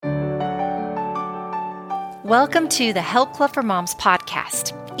Welcome to the Help Club for Moms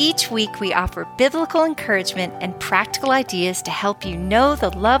podcast. Each week we offer biblical encouragement and practical ideas to help you know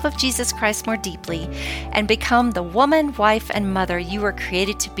the love of Jesus Christ more deeply and become the woman, wife, and mother you were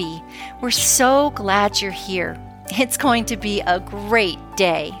created to be. We're so glad you're here. It's going to be a great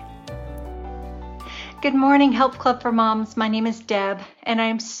day. Good morning, Help Club for Moms. My name is Deb, and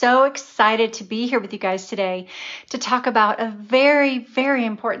I'm so excited to be here with you guys today to talk about a very, very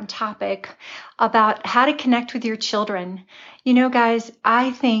important topic about how to connect with your children. You know, guys,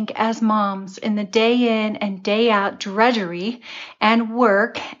 I think as moms, in the day in and day out drudgery and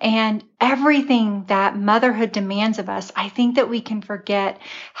work and everything that motherhood demands of us, I think that we can forget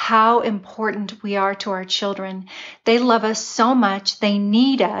how important we are to our children. They love us so much. They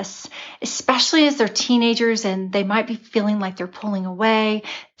need us, especially as they're teenagers and they might be feeling like they're pulling away.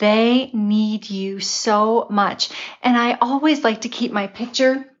 They need you so much. And I always like to keep my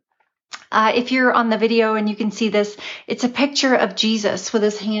picture. If you're on the video and you can see this, it's a picture of Jesus with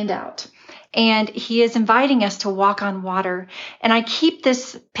his hand out. And he is inviting us to walk on water. And I keep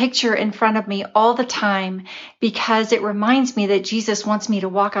this picture in front of me all the time because it reminds me that Jesus wants me to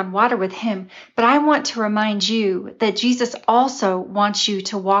walk on water with him. But I want to remind you that Jesus also wants you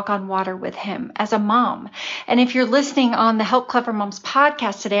to walk on water with him as a mom. And if you're listening on the Help Club for Moms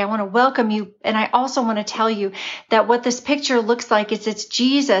podcast today, I want to welcome you. And I also want to tell you that what this picture looks like is it's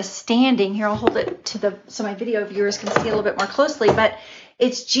Jesus standing here. I'll hold it to so my video viewers can see a little bit more closely, but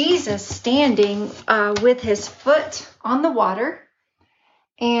it's Jesus standing with his foot on the water,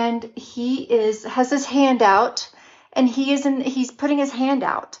 and he has his hand out, and he's putting his hand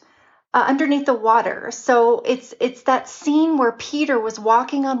out underneath the water. So it's that scene where Peter was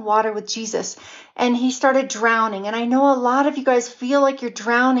walking on water with Jesus, and he started drowning. And I know a lot of you guys feel like you're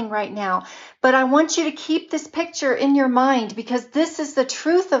drowning right now, but I want you to keep this picture in your mind because this is the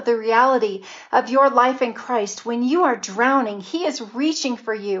truth of the reality of your life in Christ. When you are drowning, he is reaching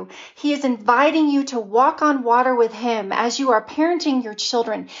for you. He is inviting you to walk on water with him as you are parenting your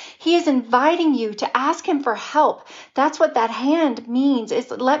children. He is inviting you to ask him for help. That's what that hand means, is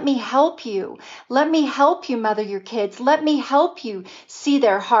let me help you. Let me help you mother your kids. Let me help you see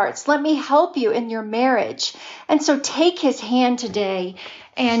their hearts. Let me help you in your marriage. And so take his hand today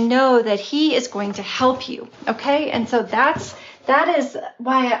and know that he is going to help you, okay? And so that is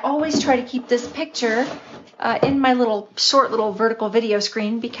why I always try to keep this picture in my short little vertical video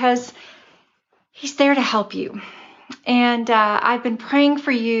screen, because he's there to help you. And I've been praying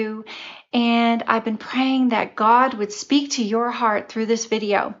for you, and I've been praying that God would speak to your heart through this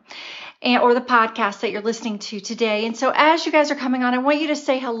video or the podcast that you're listening to today. And so as you guys are coming on, I want you to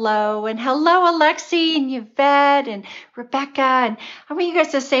say hello. And hello, Alexi and Yvette and Rebecca. And I want you guys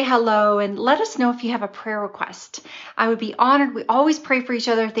to say hello and let us know if you have a prayer request. I would be honored. We always pray for each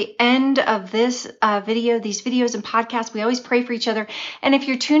other at the end of this these videos and podcasts. We always pray for each other. And if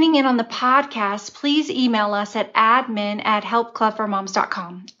you're tuning in on the podcast, please email us at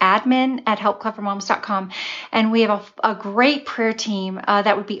admin@helpclubformoms.com. admin@helpclubformoms.com. And we have a great prayer team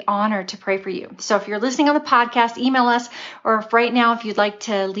that would be honored to pray for you. So if you're listening on the podcast, email us, or if right now, if you'd like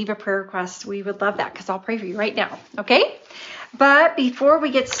to leave a prayer request, we would love that because I'll pray for you right now. Okay? But before we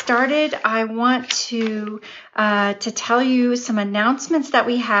get started, I want to tell you some announcements that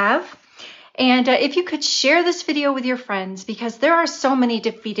we have. And if you could share this video with your friends, because there are so many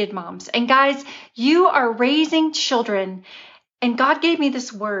defeated moms. And guys, you are raising children. And God gave me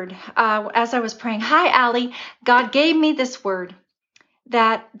this word as I was praying. Hi, Allie. God gave me this word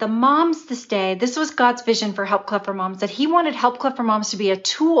that the moms this day, this was God's vision for Help Club for Moms, that he wanted Help Club for Moms to be a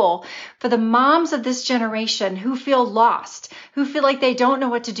tool for the moms of this generation who feel lost, who feel like they don't know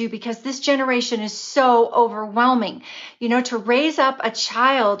what to do because this generation is so overwhelming. You know, to raise up a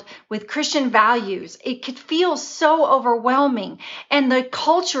child with Christian values, it could feel so overwhelming. And the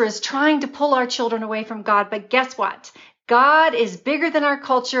culture is trying to pull our children away from God. But guess what? God is bigger than our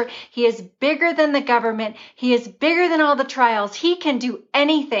culture. He is bigger than the government. He is bigger than all the trials. He can do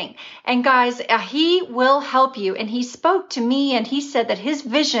anything. And guys, he will help you. And he spoke to me and he said that his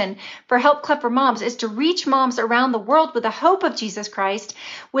vision for Help Club for Moms is to reach moms around the world with the hope of Jesus Christ,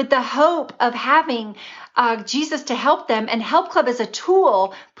 with the hope of having Jesus to help them. And Help Club is a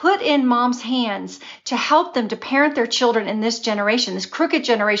tool put in moms' hands to help them to parent their children in this generation, this crooked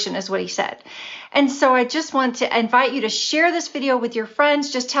generation is what he said. And so I just want to invite you to share this video with your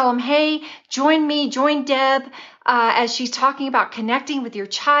friends. Just tell them, hey, join me, join Deb as she's talking about connecting with your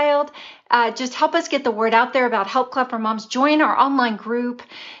child. Just help us get the word out there about Help Club for Moms. Join our online group.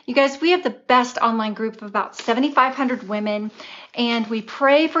 You guys, we have the best online group of about 7,500 women, and we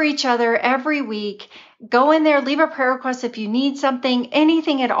pray for each other every week. Go in there, leave a prayer request if you need something,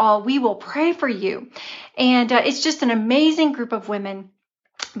 anything at all. We will pray for you. And it's just an amazing group of women.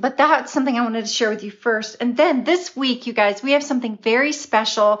 But that's something I wanted to share with you first. And then this week, you guys, we have something very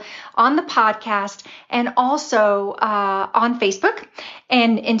special on the podcast and also on Facebook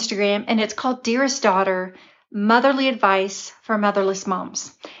and Instagram. And it's called Dearest Daughter, Motherly Advice for Motherless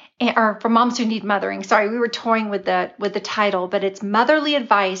Moms. Or for moms who need mothering. Sorry, we were toying with the title, but it's Motherly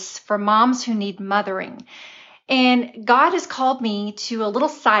Advice for Moms Who Need Mothering. And God has called me to a little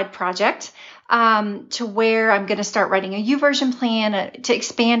side project to where I'm going to start writing a YouVersion plan to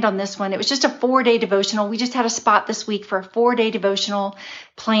expand on this one. It was just a 4-day devotional. We just had a spot this week for a 4-day devotional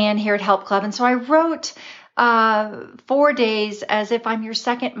plan here at Help Club. And so I wrote 4 days as if I'm your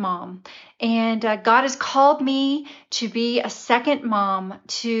second mom. And God has called me to be a second mom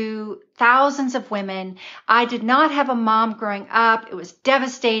to thousands of women. I did not have a mom growing up. It was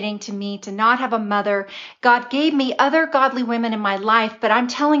devastating to me to not have a mother. God gave me other godly women in my life, but I'm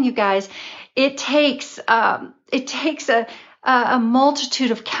telling you guys, it takes a multitude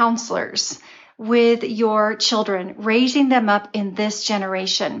of counselors with your children, raising them up in this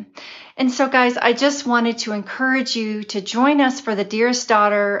generation. And so, guys, I just wanted to encourage you to join us for the Dearest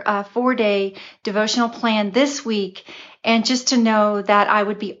Daughter 4-day devotional plan this week, and just to know that I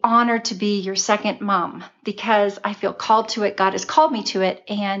would be honored to be your second mom because I feel called to it. God has called me to it.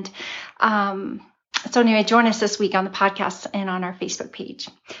 And so anyway, join us this week on the podcast and on our Facebook page.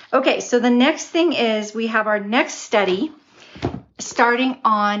 Okay, so the next thing is we have our next study starting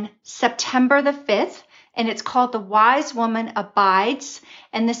on September the 5th, and it's called The Wise Woman Abides.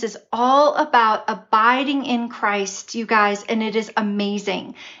 And this is all about abiding in Christ, you guys, and it is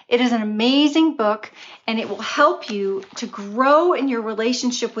amazing. It is an amazing book, and it will help you to grow in your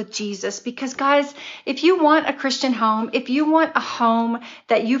relationship with Jesus. Because, guys, if you want a Christian home, if you want a home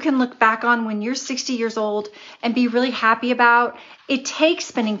that you can look back on when you're 60 years old and be really happy about, it takes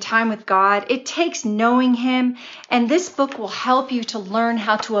spending time with God. It takes knowing Him. And this book will help you to learn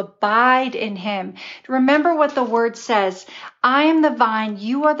how to abide in Him. Remember what the Word says. I am the vine,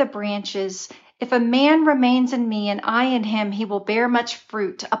 you are the branches. If a man remains in me and I in him, he will bear much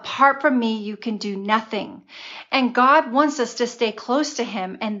fruit. Apart from me, you can do nothing. And God wants us to stay close to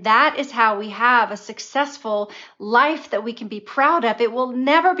Him. And that is how we have a successful life that we can be proud of. It will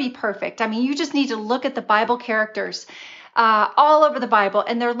never be perfect. I mean, you just need to look at the Bible characters all over the Bible,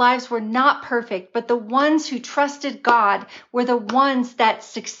 and their lives were not perfect, but the ones who trusted God were the ones that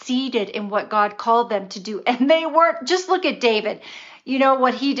succeeded in what God called them to do. And they weren't, just look at David, you know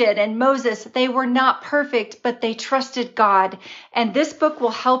what he did, and Moses. They were not perfect, but they trusted God. And this book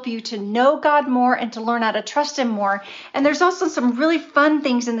will help you to know God more and to learn how to trust Him more. And there's also some really fun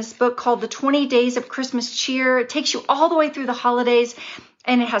things in this book called the 20 Days of Christmas Cheer. It takes you all the way through the holidays.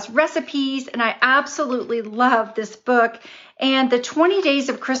 And it has recipes, and I absolutely love this book. And the 20 Days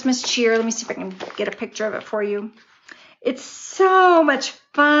of Christmas Cheer, let me see if I can get a picture of it for you. It's so much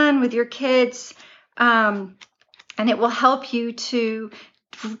fun with your kids, and it will help you to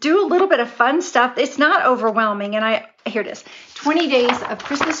do a little bit of fun stuff. It's not overwhelming, and here it is. 20 Days of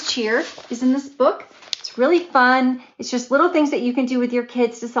Christmas Cheer is in this book. It's really fun. It's just little things that you can do with your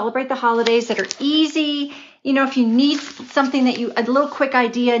kids to celebrate the holidays that are easy. You know, if you need something a little quick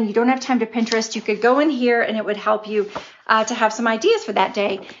idea and you don't have time to Pinterest, you could go in here and it would help you to have some ideas for that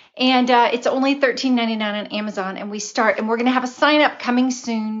day. And it's only $13.99 on Amazon. And we're going to have a sign up coming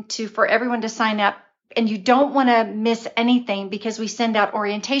soon for everyone to sign up. And you don't want to miss anything because we send out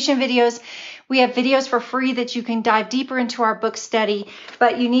orientation videos. We have videos for free that you can dive deeper into our book study,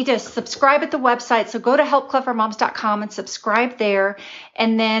 but you need to subscribe at the website. So go to helpclubformoms.com and subscribe there.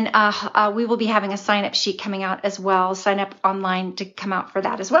 And then we will be having a sign-up sheet coming out as well. Sign up online to come out for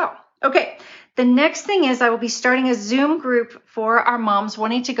that as well. Okay. The next thing is I will be starting a Zoom group for our moms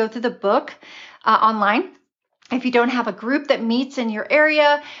wanting to go through the book online. If you don't have a group that meets in your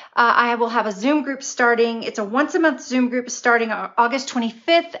area, I will have a Zoom group starting. It's a once a month Zoom group starting August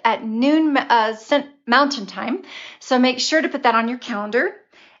 25th at noon Mountain Time. So make sure to put that on your calendar.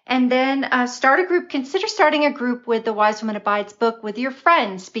 And then consider starting a group with the Wise Woman Abides book with your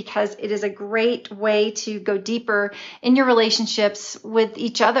friends, because it is a great way to go deeper in your relationships with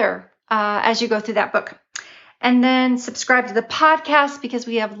each other as you go through that book. And then subscribe to the podcast because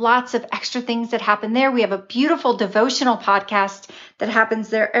we have lots of extra things that happen there. We have a beautiful devotional podcast that happens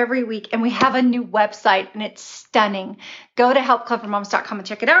there every week. And we have a new website and it's stunning. Go to helpclubformoms.com and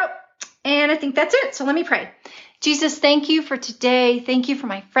check it out. And I think that's it. So let me pray. Jesus, thank you for today. Thank you for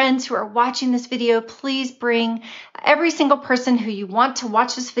my friends who are watching this video. Please bring every single person who you want to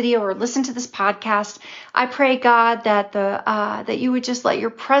watch this video or listen to this podcast. I pray, God, that that you would just let your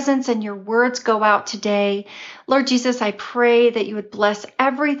presence and your words go out today. Lord Jesus, I pray that you would bless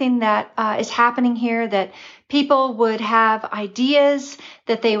everything that is happening here, that people would have ideas,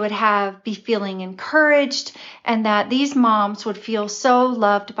 that they would be feeling encouraged, and that these moms would feel so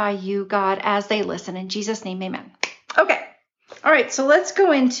loved by you, God, as they listen. In Jesus' name, amen. Okay. All right. So let's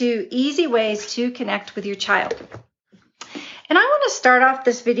go into easy ways to connect with your child. And I want to start off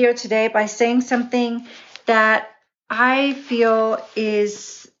this video today by saying something that I feel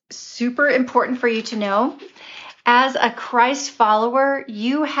is super important for you to know. As a Christ follower,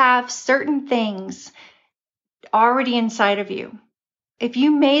 you have certain things already inside of you. If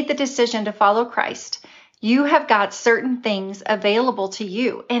you made the decision to follow Christ, you have got certain things available to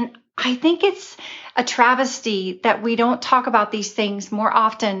you. And I think it's a travesty that we don't talk about these things more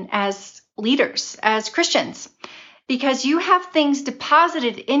often as leaders, as Christians, because you have things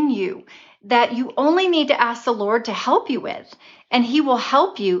deposited in you that you only need to ask the Lord to help you with. And he will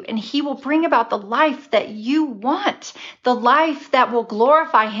help you, and he will bring about the life that you want, the life that will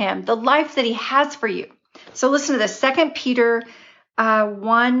glorify him, the life that he has for you. So listen to this, 2 Peter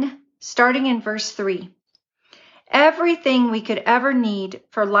 1, starting in verse 3. Everything we could ever need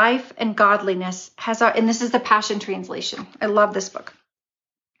for life and godliness and this is the Passion Translation. I love this book.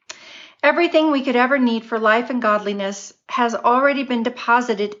 Everything we could ever need for life and godliness has already been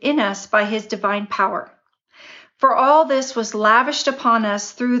deposited in us by his divine power. For all this was lavished upon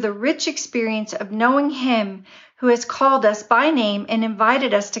us through the rich experience of knowing him who has called us by name and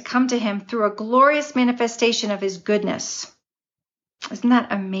invited us to come to him through a glorious manifestation of his goodness. Isn't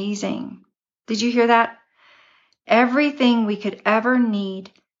that amazing? Did you hear that? Everything we could ever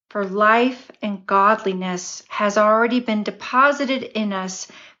need for life and godliness has already been deposited in us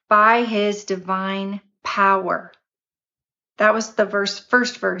by his divine power. That was the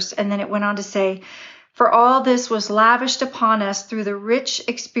first verse. And then it went on to say, for all this was lavished upon us through the rich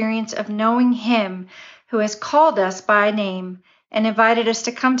experience of knowing him who has called us by name and invited us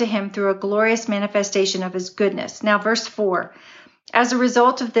to come to him through a glorious manifestation of his goodness. Now, verse 4. As a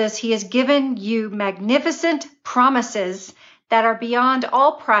result of this, he has given you magnificent promises that are beyond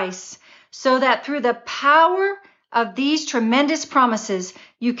all price, so that through the power of these tremendous promises,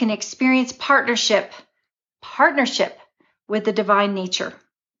 you can experience partnership with the divine nature,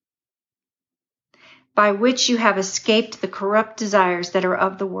 by which you have escaped the corrupt desires that are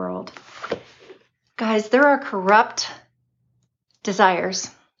of the world. Guys, there are corrupt desires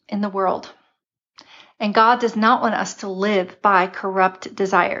in the world. And God does not want us to live by corrupt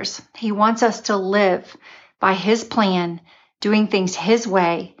desires. He wants us to live by his plan, doing things his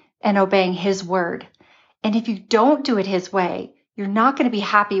way and obeying his word. And if you don't do it his way, you're not going to be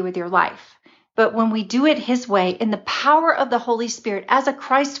happy with your life. But when we do it his way, in the power of the Holy Spirit, as a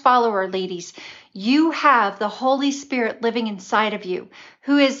Christ follower, ladies, you have the Holy Spirit living inside of you,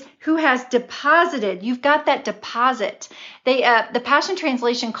 who has deposited. You've got that deposit. The Passion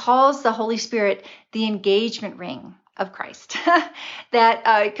Translation calls the Holy Spirit the engagement ring of Christ.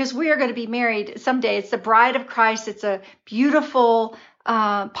 Because we are going to be married someday. It's the bride of Christ. It's a beautiful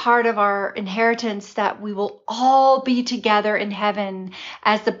part of our inheritance that we will all be together in heaven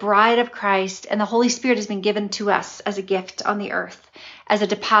as the bride of Christ. And the Holy Spirit has been given to us as a gift on the earth, as a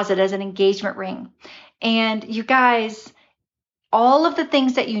deposit, as an engagement ring. And you guys, all of the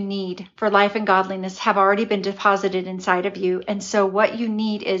things that you need for life and godliness have already been deposited inside of you. And so what you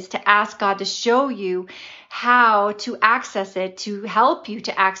need is to ask God to show you how to access it, to help you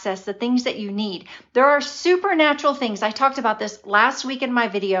to access the things that you need. There are supernatural things. I talked about this last week in my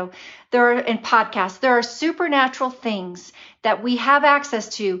video. In podcasts, there are supernatural things that we have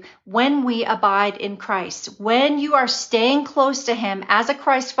access to when we abide in Christ. When you are staying close to him as a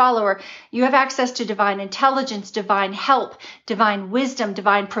Christ follower, you have access to divine intelligence, divine help, divine wisdom,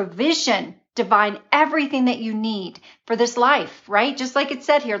 divine provision, divine everything that you need for this life, right? Just like it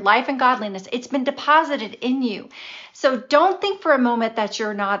said here, life and godliness, it's been deposited in you. So don't think for a moment that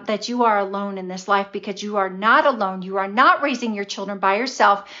you are alone in this life, because you are not alone. You are not raising your children by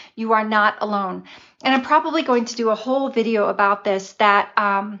yourself. You are not alone. And I'm probably going to do a whole video about this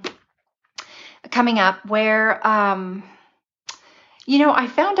coming up where, I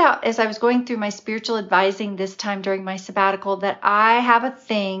found out as I was going through my spiritual advising this time during my sabbatical that I have a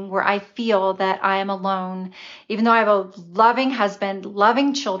thing where I feel that I am alone, even though I have a loving husband,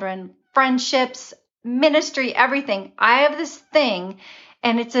 loving children, friendships, ministry, everything. I have this thing,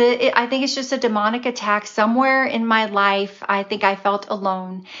 and I think it's just a demonic attack somewhere in my life. I think I felt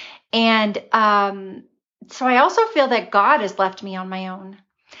alone. And So I also feel that God has left me on my own.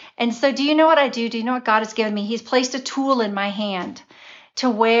 And so do you know what I do? Do you know what God has given me? He's placed a tool in my hand to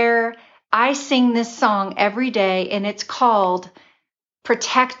where I sing this song every day, and it's called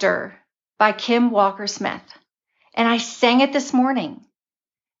Protector by Kim Walker-Smith. And I sang it this morning.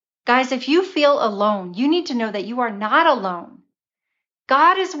 Guys, if you feel alone, you need to know that you are not alone.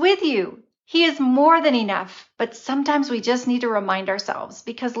 God is with you. He is more than enough. But sometimes we just need to remind ourselves,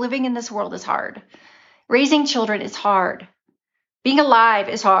 because living in this world is hard. Raising children is hard. Being alive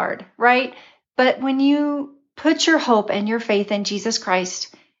is hard, right? But when you put your hope and your faith in Jesus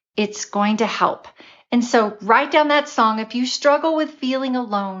Christ, it's going to help. And so write down that song. If you struggle with feeling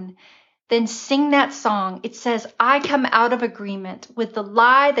alone, then sing that song. It says, I come out of agreement with the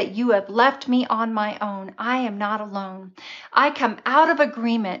lie that you have left me on my own. I am not alone. I come out of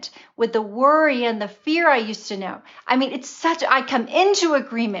agreement with the worry and the fear I used to know. I mean, I come into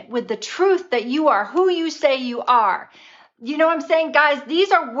agreement with the truth that you are who you say you are. You know what I'm saying, guys?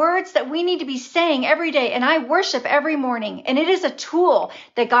 These are words that we need to be saying every day. And I worship every morning. And it is a tool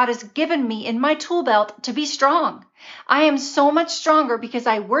that God has given me in my tool belt to be strong. I am so much stronger because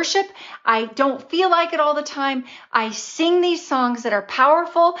I worship. I don't feel like it all the time. I sing these songs that are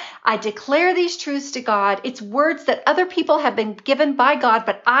powerful. I declare these truths to God. It's words that other people have been given by God,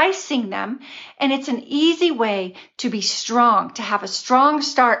 but I sing them. And it's an easy way to be strong, to have a strong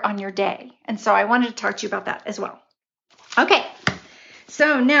start on your day. And so I wanted to talk to you about that as well. Okay,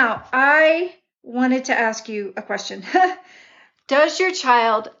 so now I wanted to ask you a question. Does your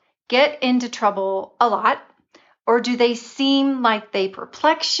child get into trouble a lot, or do they seem like they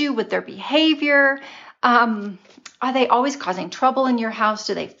perplex you with their behavior? Are they always causing trouble in your house?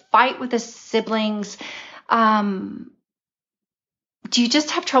 Do they fight with the siblings? Do you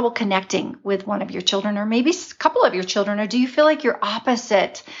just have trouble connecting with one of your children, or maybe a couple of your children, or do you feel like you're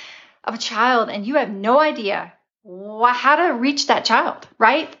opposite of a child and you have no idea how to reach that child,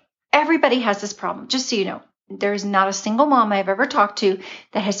 right? Everybody has this problem. Just so you know, there's not a single mom I've ever talked to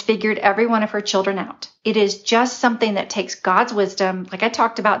that has figured every one of her children out. It is just something that takes God's wisdom. Like I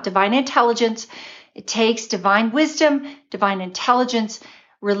talked about divine intelligence. It takes divine wisdom, divine intelligence,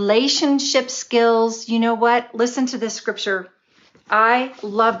 relationship skills. You know what? Listen to this scripture. I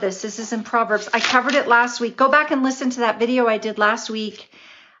love this. This is in Proverbs. I covered it last week. Go back and listen to that video I did last week.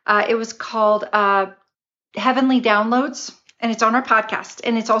 It was called Heavenly Downloads, and it's on our podcast,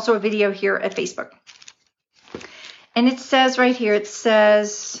 and it's also a video here at Facebook. And it says right here, it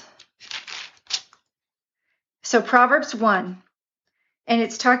says, so Proverbs 1, and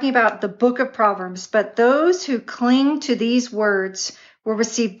it's talking about the book of Proverbs, but those who cling to these words will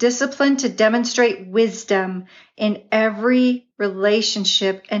receive discipline to demonstrate wisdom in every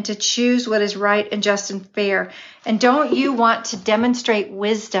relationship and to choose what is right and just and fair. And don't you want to demonstrate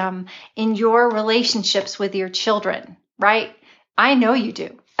wisdom in your relationships with your children, right? I know you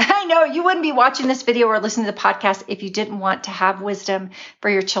do. I know you wouldn't be watching this video or listening to the podcast if you didn't want to have wisdom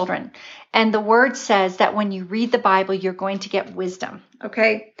for your children. And the word says that when you read the Bible, you're going to get wisdom,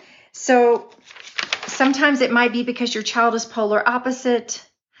 okay? So sometimes it might be because your child is polar opposite.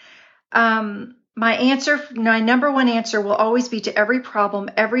 My number one answer will always be to every problem,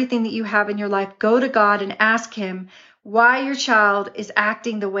 everything that you have in your life. Go to God and ask him why your child is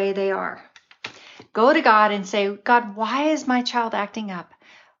acting the way they are. Go to God and say, God, why is my child acting up?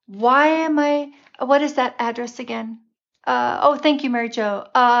 What is that address again? Thank you, Mary Jo.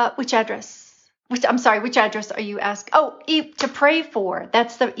 Which address? Which address are you asking? To pray for.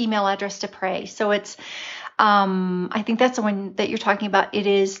 That's the email address to pray. So it's, I think that's the one that you're talking about. It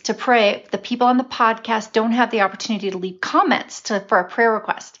is to pray. The people on the podcast don't have the opportunity to leave comments for a prayer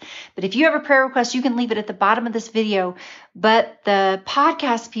request. But if you have a prayer request, you can leave it at the bottom of this video. But the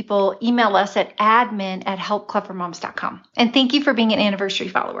podcast people email us at admin@helpclevermoms.com. And thank you for being an anniversary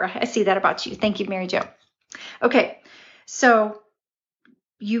follower. I see that about you. Thank you, Mary Jo. Okay, so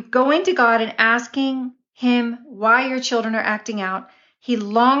you going to God and asking him why your children are acting out. He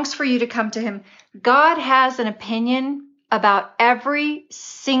longs for you to come to him. God has an opinion about every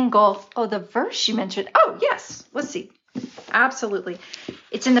single, the verse you mentioned. Oh, yes. Let's see. Absolutely.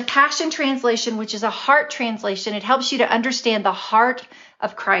 It's in the Passion Translation, which is a heart translation. It helps you to understand the heart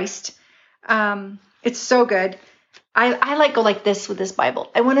of Christ. It's so good. I go like this with this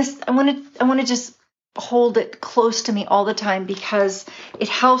Bible. I want to just hold it close to me all the time because it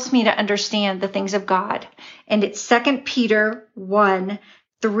helps me to understand the things of God. And it's 2 Peter 1,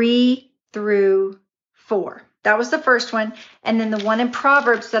 3 through 4. That was the first one. And then the one in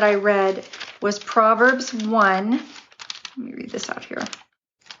Proverbs that I read was Proverbs 1. Let me read this out here.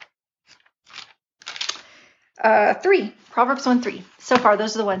 3. Proverbs 1:3. So far,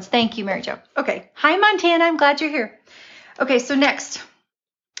 those are the ones. Thank you, Mary Jo. Okay. Hi, Montana. I'm glad you're here. Okay, so next.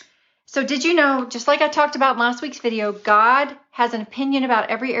 So did you know, just like I talked about in last week's video, God has an opinion about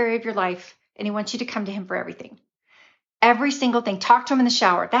every area of your life, and he wants you to come to him for everything. Every single thing. Talk to him in the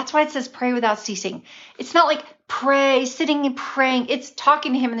shower. That's why it says pray without ceasing. It's not like pray, sitting and praying. It's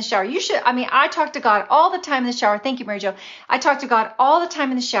talking to him in the shower. I talk to God all the time in the shower. Thank you, Mary Jo. I talk to God all the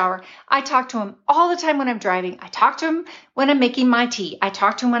time in the shower. I talk to him all the time when I'm driving. I talk to him when I'm making my tea. I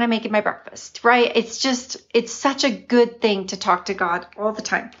talk to him when I'm making my breakfast, right? It's such a good thing to talk to God all the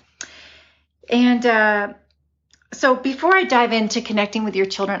time. And so before I dive into connecting with your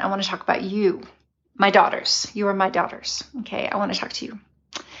children, I want to talk about you. My daughters. You are my daughters. Okay, I want to talk to you.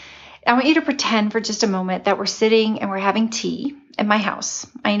 I want you to pretend for just a moment that we're sitting and we're having tea at my house.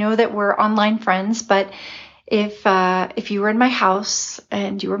 I know that we're online friends, but if you were in my house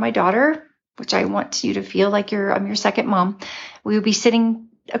and you were my daughter, which I want you to feel like I'm your second mom, we would be sitting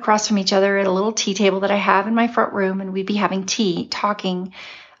across from each other at a little tea table that I have in my front room, and we'd be having tea, talking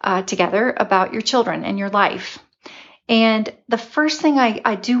together about your children and your life. And the first thing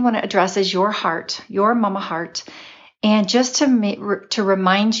I do want to address is your heart, your mama heart. And just to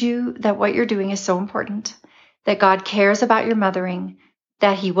remind you that what you're doing is so important, that God cares about your mothering,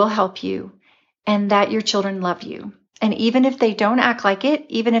 that he will help you, and that your children love you. And even if they don't act like it,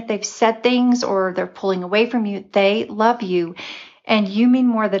 even if they've said things or they're pulling away from you, they love you. And you mean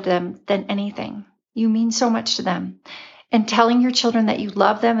more to them than anything. You mean so much to them. And telling your children that you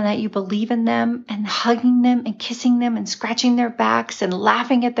love them and that you believe in them, and hugging them and kissing them and scratching their backs and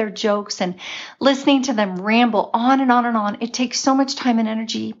laughing at their jokes and listening to them ramble on and on and on. It takes so much time and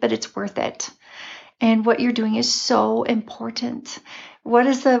energy, but it's worth it. And what you're doing is so important. What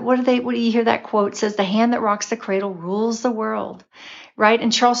do you hear that quote? It says, the hand that rocks the cradle rules the world, right?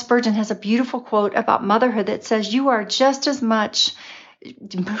 And Charles Spurgeon has a beautiful quote about motherhood that says, you are just as much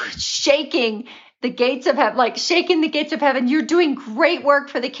shaking the gates of heaven, shaking the gates of heaven. You're doing great work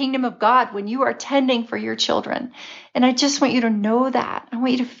for the kingdom of God when you are tending for your children. And I just want you to know that. I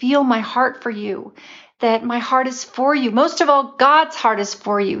want you to feel my heart for you, that my heart is for you. Most of all, God's heart is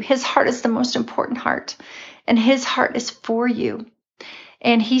for you. His heart is the most important heart, and his heart is for you.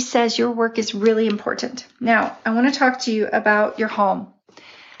 And he says your work is really important. Now, I want to talk to you about your home.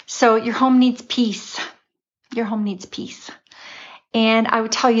 So your home needs peace. Your home needs peace. And I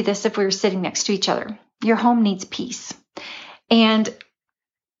would tell you this if we were sitting next to each other. Your home needs peace. And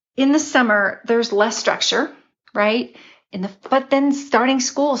in the summer, there's less structure, right? But then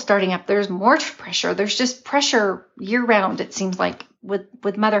starting up, there's more pressure. There's just pressure year round, it seems like,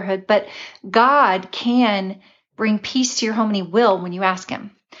 with motherhood. But God can bring peace to your home, and he will when you ask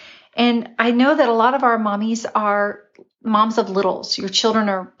him. And I know that a lot of our mommies are moms of littles. Your children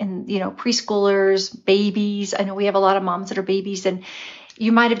are preschoolers, babies. I know we have a lot of moms that are babies, and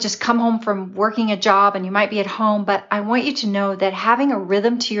you might have just come home from working a job and you might be at home. But I want you to know that having a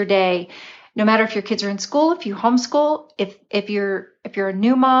rhythm to your day, no matter if your kids are in school, if you homeschool, if you're a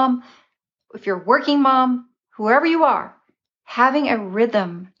new mom, if you're a working mom, whoever you are, having a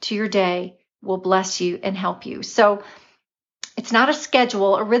rhythm to your day will bless you and help you. So it's not a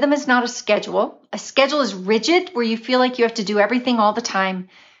schedule. A rhythm is not a schedule. A schedule is rigid, where you feel like you have to do everything all the time.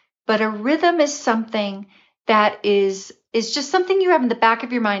 But a rhythm is something that is just something you have in the back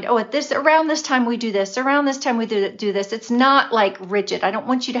of your mind. Oh, around this time we do this. Around this time we do this. It's not like rigid. I don't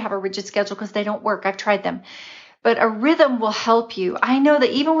want you to have a rigid schedule because they don't work. I've tried them. But a rhythm will help you. I know that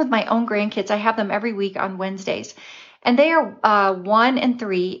even with my own grandkids, I have them every week on Wednesdays. And they are 1 and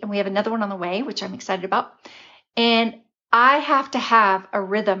 3, and we have another one on the way, which I'm excited about. And I have to have a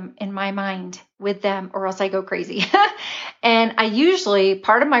rhythm in my mind with them, or else I go crazy. And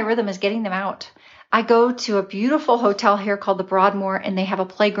part of my rhythm is getting them out. I go to a beautiful hotel here called the Broadmoor, and they have a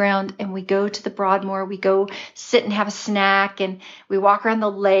playground, and we go to the Broadmoor. We go sit and have a snack, and we walk around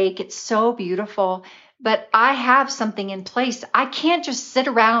the lake. It's so beautiful. But I have something in place. I can't just sit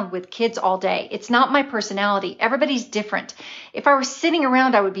around with kids all day. It's not my personality. Everybody's different. If I were sitting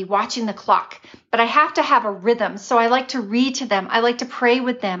around, I would be watching the clock. But I have to have a rhythm. So I like to read to them. I like to pray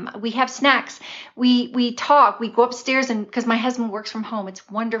with them. We have snacks. We talk. We go upstairs, and because my husband works from home, it's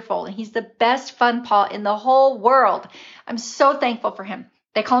wonderful. And he's the best fun pa in the whole world. I'm so thankful for him.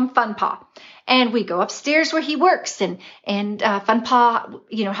 They call him Fun Pa. And we go upstairs where he works, and Fun Pa,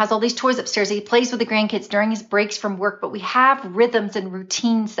 has all these toys upstairs. He plays with the grandkids during his breaks from work. But we have rhythms and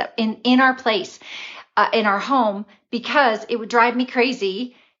routines that in our place, in our home, because it would drive me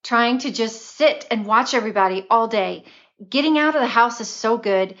crazy trying to just sit and watch everybody all day. Getting out of the house is so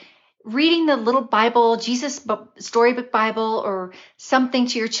good. Reading the little Bible, Jesus storybook Bible, or something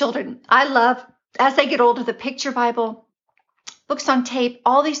to your children. I love, as they get older, the picture Bible. books on tape.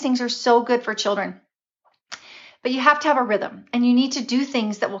 All these things are so good for children. But you have to have a rhythm, and you need to do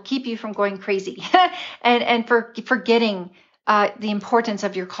things that will keep you from going crazy and for forgetting the importance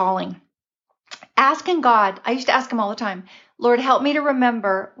of your calling. Asking God, I used to ask him all the time, Lord, help me to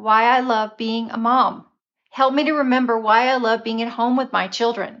remember why I love being a mom. Help me to remember why I love being at home with my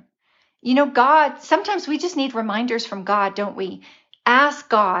children. You know, God, sometimes we just need reminders from God, don't we? Ask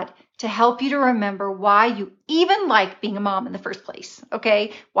God to help you to remember why you even like being a mom in the first place,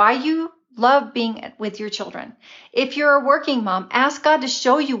 okay? Why you love being with your children. If you're a working mom, ask God to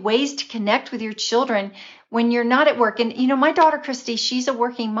show you ways to connect with your children when you're not at work. And, you know, my daughter, Christy, she's a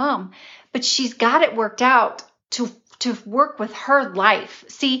working mom, but she's got it worked out to work with her life.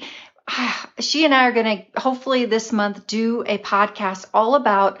 See, she and I are going to hopefully this month do a podcast all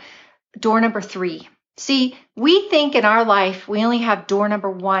about door number 3. See, we think in our life we only have door number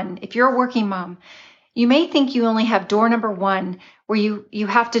 1. If you're a working mom, you may think you only have door number 1 where you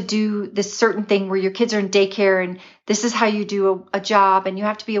have to do this certain thing where your kids are in daycare and this is how you do a job and you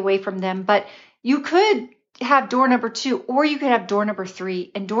have to be away from them. But you could have door number 2, or you could have door number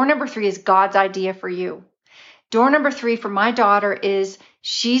 3. And door number 3 is God's idea for you. Door number 3 for my daughter is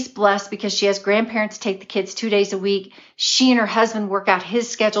she's blessed because she has grandparents take the kids 2 days a week. She and her husband work out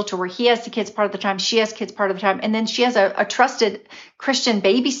his schedule to where he has the kids part of the time, she has kids part of the time. And then she has a trusted Christian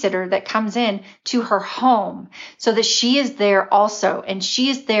babysitter that comes in to her home so that she is there also. And she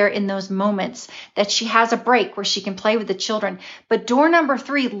is there in those moments that she has a break where she can play with the children. But door number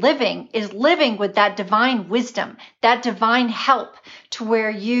 3, living, is living with that divine wisdom, that divine help to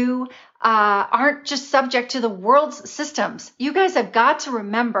where you aren't just subject to the world's systems. You guys have got to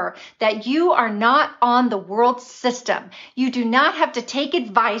remember that you are not on the world's system. You do not have to take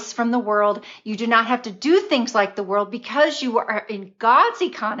advice from the world. You do not have to do things like the world because you are in God's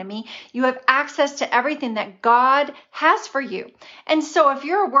economy. You have access to everything that God has for you. And so if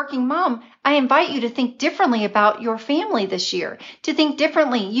you're a working mom, I invite you to think differently about your family this year, to think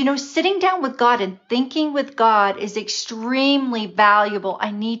differently. You know, sitting down with God and thinking with God is extremely valuable.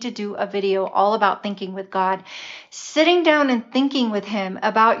 I need to do a video all about thinking with God. Sitting down and thinking with him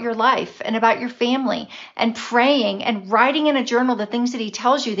about your life and about your family and praying and writing in a journal the things that he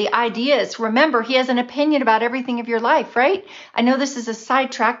tells you, the ideas. Remember, he has an opinion about everything of your life, right? I know this is a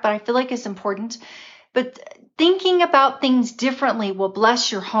sidetrack, but I feel like it's important. But thinking about things differently will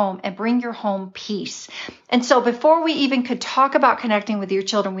bless your home and bring your home peace. And so before we even could talk about connecting with your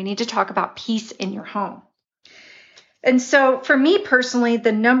children, we need to talk about peace in your home. And so for me personally,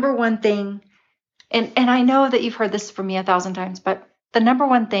 the number one thing, and I know that you've heard this from me 1,000 times, but the number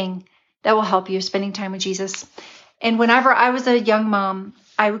one thing that will help you is spending time with Jesus. And whenever I was a young mom,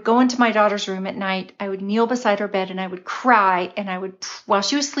 I would go into my daughter's room at night. I would kneel beside her bed and I would cry. And I would, while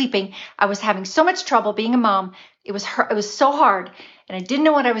she was sleeping, I was having so much trouble being a mom. It was so hard. And I didn't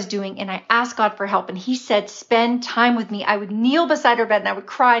know what I was doing. And I asked God for help. And he said, spend time with me. I would kneel beside her bed and I would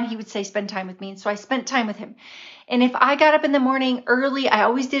cry. And he would say, spend time with me. And so I spent time with him. And if I got up in the morning early, I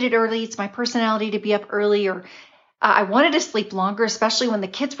always did it early. It's my personality to be up early, or I wanted to sleep longer, especially when the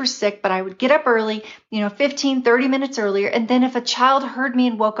kids were sick, but I would get up early, 15, 30 minutes earlier. And then if a child heard me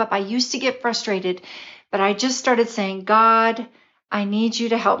and woke up, I used to get frustrated, but I just started saying, God, I need you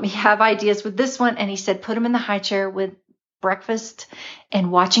to help me have ideas with this one. And he said, put him in the high chair with breakfast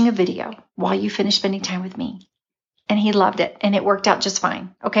and watching a video while you finish spending time with me. And he loved it. And it worked out just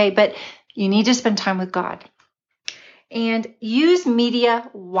fine. Okay. But you need to spend time with God and use media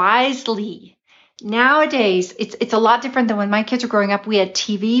wisely. Nowadays, it's a lot different than when my kids were growing up. We had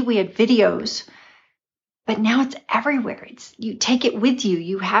TV, we had videos, but now it's everywhere. You take it with you.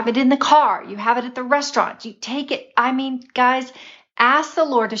 You have it in the car. You have it at the restaurant. You take it. I mean, guys, ask the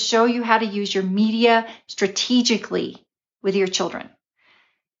Lord to show you how to use your media strategically with your children,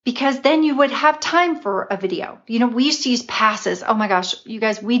 because then you would have time for a video. We used to use passes. Oh my gosh, you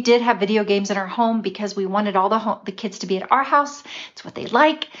guys, we did have video games in our home because we wanted all the kids to be at our house. It's what they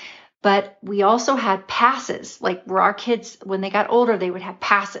like. But we also had passes, like where our kids, when they got older, they would have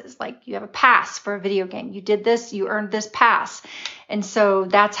passes. Like you have a pass for a video game. You did this, you earned this pass. And so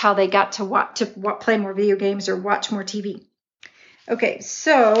that's how they got to play more video games or watch more TV. Okay,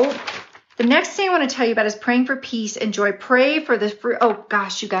 so the next thing I want to tell you about is praying for peace and joy. Pray for this. Oh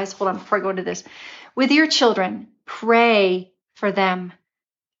gosh, you guys, hold on before I go into this. With your children, pray for them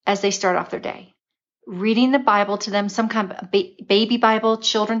as they start off their day. Reading the Bible to them, some kind of baby Bible,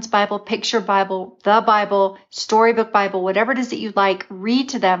 children's Bible, picture Bible, the Bible, storybook Bible, whatever it is that you like, read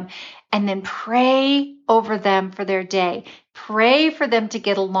to them and then pray over them for their day. Pray for them to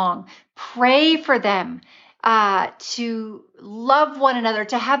get along. Pray for them to love one another,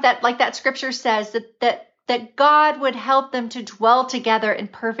 to have that, like that scripture says, that that God would help them to dwell together in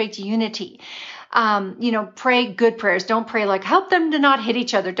perfect unity. Pray good prayers. Don't pray like, help them to not hit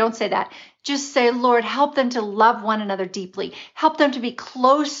each other. Don't say that. Just say, Lord, help them to love one another deeply. Help them to be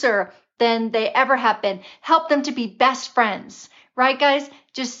closer than they ever have been. Help them to be best friends. Right, guys?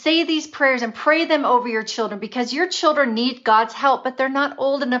 Just say these prayers and pray them over your children, because your children need God's help, but they're not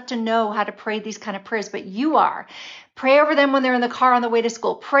old enough to know how to pray these kind of prayers, but you are. Pray over them when they're in the car on the way to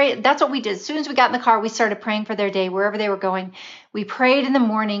school. Pray. That's what we did. As soon as we got in the car, we started praying for their day, wherever they were going. We prayed in the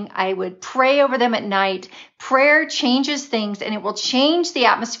morning. I would pray over them at night. Prayer changes things, and it will change the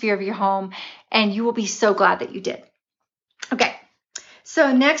atmosphere of your home, and you will be so glad that you did. Okay.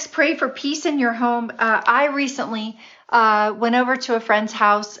 So next, pray for peace in your home. I recently went over to a friend's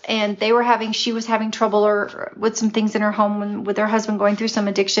house, and she was having trouble with some things in her home with her husband going through some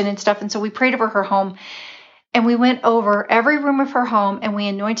addiction and stuff. And so we prayed over her home, and we went over every room of her home, and we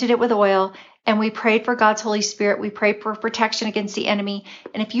anointed it with oil, and we prayed for God's Holy Spirit. We prayed for protection against the enemy.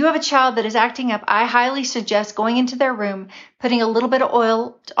 And if you have a child that is acting up, I highly suggest going into their room, putting a little bit of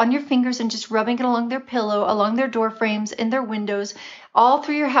oil on your fingers and just rubbing it along their pillow, along their door frames, in their windows, all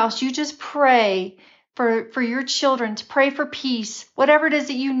through your house. You just pray for your children, to pray for peace, whatever it is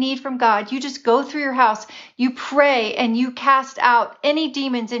that you need from God. You just go through your house, you pray, and you cast out any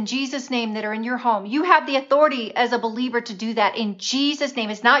demons in Jesus' name that are in your home. You have the authority as a believer to do that in Jesus' name.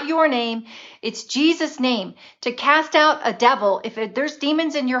 It's not your name, it's Jesus' name. To cast out a devil, if there's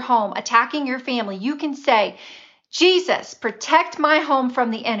demons in your home attacking your family, you can say, Jesus, protect my home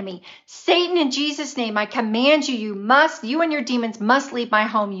from the enemy. Satan, in Jesus' name, I command you, you and your demons must leave my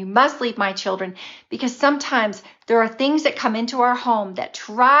home. You must leave my children, because sometimes there are things that come into our home that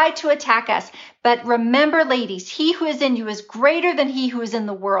try to attack us. But remember, ladies, he who is in you is greater than he who is in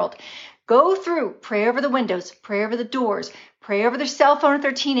the world. Go through, pray over the windows, pray over the doors, pray over their cell phone if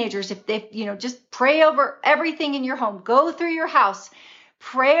they're teenagers. If they, just pray over everything in your home. Go through your house,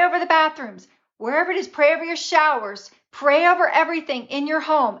 pray over the bathrooms. Wherever it is, pray over your showers, pray over everything in your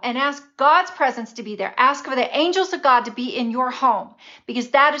home, and ask God's presence to be there. Ask for the angels of God to be in your home, because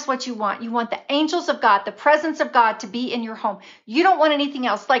that is what you want. You want the angels of God, the presence of God, to be in your home. You don't want anything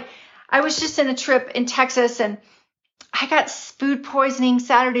else. Like, I was just in a trip in Texas, and I got food poisoning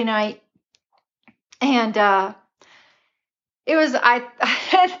Saturday night, and I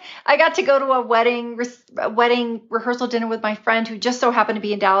got to go to a wedding rehearsal dinner with my friend who just so happened to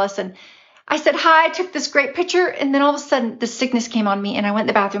be in Dallas, and I said hi, I took this great picture, and then all of a sudden the sickness came on me, and I went in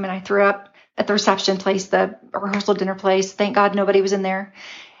the bathroom and I threw up at the reception place, the rehearsal dinner place. Thank God nobody was in there.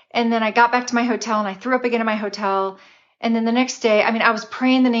 And then I got back to my hotel and I threw up again in my hotel. And then the next day, I was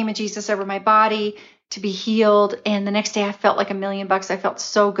praying the name of Jesus over my body to be healed. And the next day I felt like $1,000,000. I felt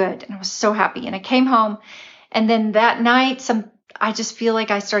so good and I was so happy. And I came home, and then that night, I just feel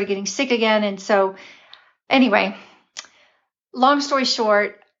like I started getting sick again. And so anyway, long story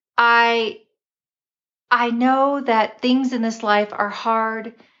short, I know that things in this life are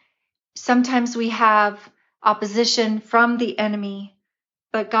hard. Sometimes we have opposition from the enemy,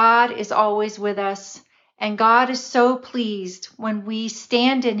 but God is always with us. And God is so pleased when we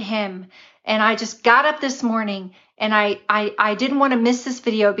stand in him. And I just got up this morning, and I didn't want to miss this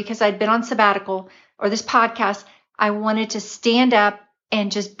video because I'd been on sabbatical, or this podcast. I wanted to stand up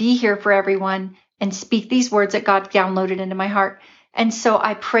and just be here for everyone and speak these words that God downloaded into my heart. And so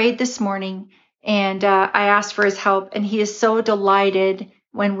I prayed this morning, and I asked for his help, and he is so delighted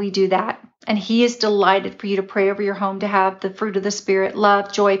when we do that. And he is delighted for you to pray over your home, to have the fruit of the Spirit: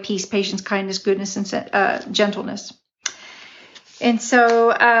 love, joy, peace, patience, kindness, goodness, and gentleness. And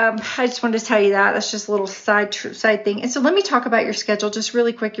so I just wanted to tell you that. That's just a little side thing. And so let me talk about your schedule just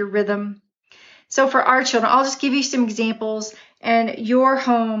really quick, your rhythm. So for our children, I'll just give you some examples. And your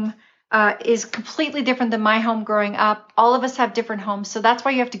home is completely different than my home growing up. All of us have different homes. So that's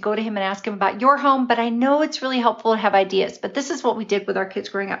why you have to go to him and ask him about your home. But I know it's really helpful to have ideas. But this is what we did with our kids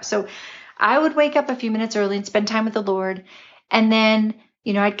growing up. So I would wake up a few minutes early and spend time with the Lord. And then,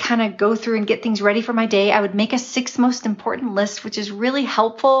 I'd kind of go through and get things ready for my day. I would make a 6 most important list, which is really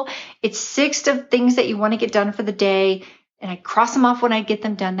helpful. It's 6 of things that you want to get done for the day. And I cross them off when I get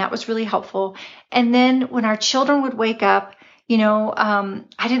them done. That was really helpful. And then when our children would wake up,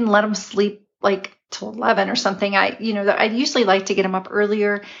 I didn't let them sleep like till 11 or something. I usually like to get them up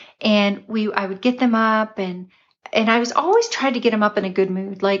earlier, and I would get them up, and I was always trying to get them up in a good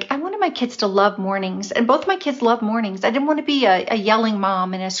mood. Like, I wanted my kids to love mornings, and both my kids love mornings. I didn't want to be a yelling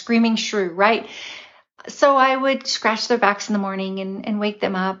mom and a screaming shrew, right? So I would scratch their backs in the morning and wake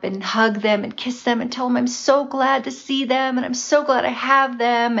them up and hug them and kiss them and tell them I'm so glad to see them, and I'm so glad I have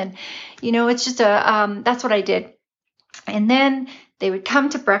them. And, it's just that's what I did. And then they would come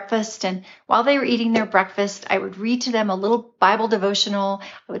to breakfast, and while they were eating their breakfast, I would read to them a little Bible devotional.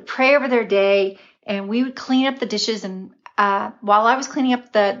 I would pray over their day, and we would clean up the dishes. And while I was cleaning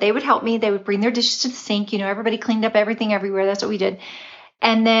up they would help me. They would bring their dishes to the sink. Everybody cleaned up everything everywhere. That's what we did.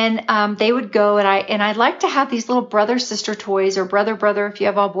 And then they would go, and I like to have these little brother-sister toys, or brother if you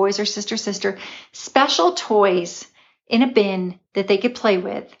have all boys, or sister, special toys in a bin that they could play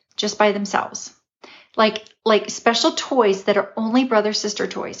with just by themselves. Like special toys that are only brother-sister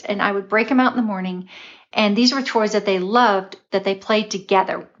toys. And I would break them out in the morning. And these were toys that they loved, that they played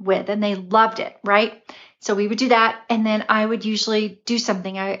together with, and they loved it, right? So we would do that. And then I would usually do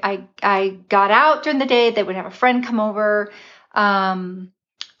something. I got out during the day. They would have a friend come over.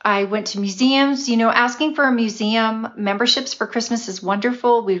 I went to museums. Asking for a museum memberships for Christmas is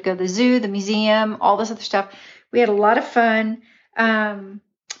wonderful. We'd go to the zoo, the museum, all this other stuff. We had a lot of fun.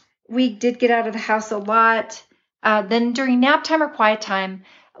 We did get out of the house a lot. Then during nap time or quiet time,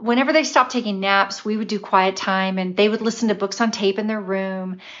 whenever they stopped taking naps, we would do quiet time, and they would listen to books on tape in their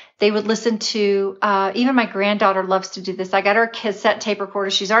room. They would listen to, even my granddaughter loves to do this. I got her a cassette tape recorder.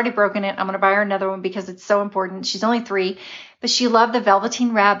 She's already broken it. I'm going to buy her another one because it's so important. She's only 3, but she loved the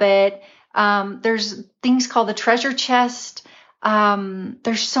Velveteen Rabbit. There's things called the Treasure Chest.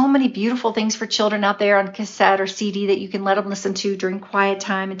 There's so many beautiful things for children out there on cassette or CD that you can let them listen to during quiet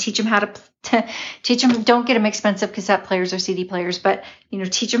time, and teach them how to teach them. Don't get them expensive cassette players or CD players, but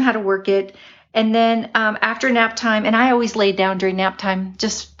teach them how to work it. And then after nap time, and I always lay down during nap time,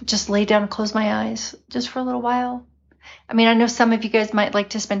 just lay down and close my eyes just for a little while. I mean, I know some of you guys might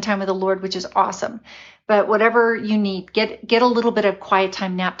like to spend time with the Lord, which is awesome, but whatever you need, get a little bit of quiet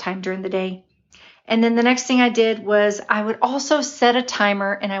time, nap time during the day. And then the next thing I did was I would also set a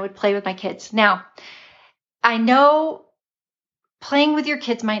timer, and I would play with my kids. Now, I know playing with your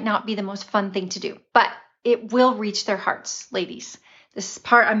kids might not be the most fun thing to do, but it will reach their hearts, ladies. This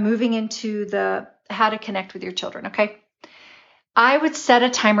part, I'm moving into the how to connect with your children, okay? I would set a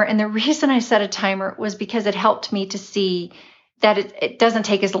timer, and the reason I set a timer was because it helped me to see that it doesn't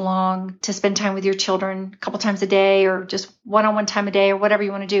take as long to spend time with your children a couple times a day, or just one-on-one time a day, or whatever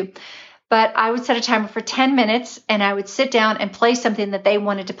you want to do. But I would set a timer for 10 minutes, and I would sit down and play something that they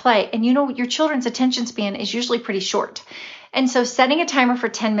wanted to play. And your children's attention span is usually pretty short. And so setting a timer for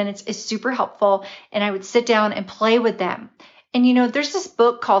 10 minutes is super helpful. And I would sit down and play with them. And there's this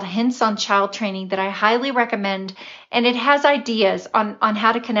book called Hints on Child Training that I highly recommend. And it has ideas on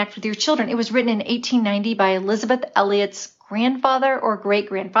how to connect with your children. It was written in 1890 by Elizabeth Elliot's grandfather or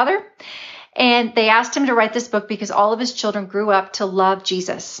great-grandfather. And they asked him to write this book because all of his children grew up to love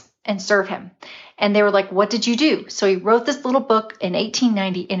Jesus and serve him. And they were like, what did you do? So he wrote this little book in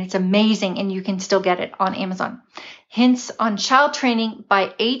 1890, and it's amazing, and you can still get it on Amazon. Hints on Child Training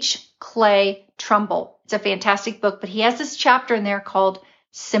by H. Clay Trumbull. It's a fantastic book, but he has this chapter in there called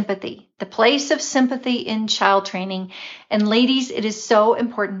Sympathy, the place of sympathy in child training. And ladies, it is so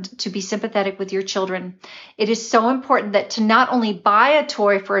important to be sympathetic with your children. It is so important that to not only buy a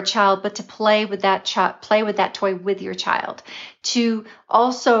toy for a child, but to play with that toy with your child, to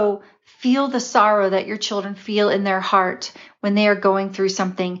also feel the sorrow that your children feel in their heart when they are going through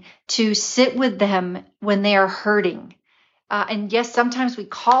something, to sit with them when they are hurting. And yes, sometimes we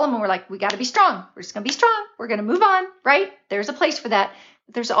call them and we're like, we got to be strong. We're just going to be strong. We're going to move on, right? There's a place for that.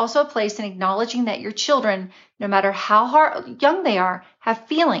 But there's also a place in acknowledging that your children, no matter how young they are, have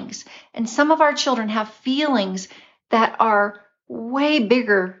feelings. And some of our children have feelings that are way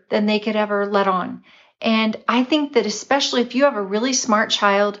bigger than they could ever let on. And I think that especially if you have a really smart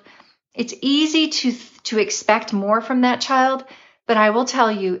child, it's easy to expect more from that child. But I will tell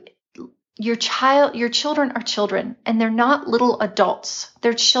you, your children are children, and they're not little adults.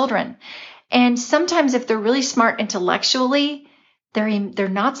 They're children. And sometimes if they're really smart intellectually, they're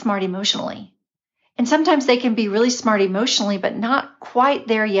not smart emotionally. And sometimes they can be really smart emotionally, but not quite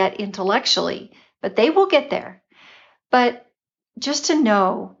there yet intellectually. But they will get there. But just to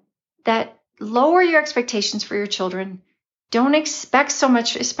know that lower your expectations for your children. Don't expect so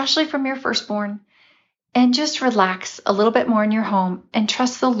much, especially from your firstborn. And just relax a little bit more in your home and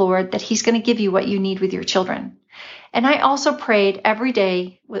trust the Lord that He's going to give you what you need with your children. And I also prayed every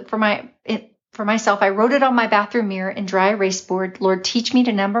day for myself. I wrote it on my bathroom mirror in dry erase board. Lord, teach me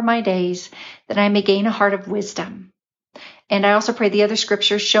to number my days that I may gain a heart of wisdom. And I also prayed the other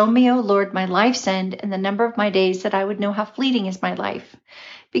scriptures. Show me, O Lord, my life's end and the number of my days, that I would know how fleeting is my life.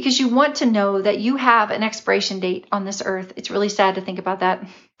 Because you want to know that you have an expiration date on this earth. It's really sad to think about that.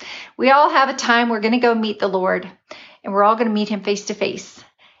 We all have a time we're going to go meet the Lord, and we're all going to meet Him face to face.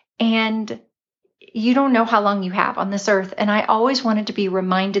 And you don't know how long you have on this earth. And I always wanted to be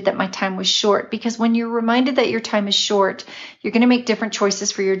reminded that my time was short, because when you're reminded that your time is short, you're going to make different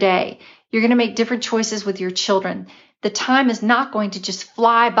choices for your day. You're going to make different choices with your children. The time is not going to just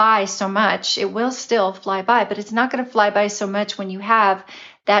fly by so much. It will still fly by, but it's not going to fly by so much when you have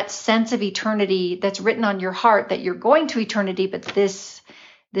that sense of eternity that's written on your heart that you're going to eternity, but this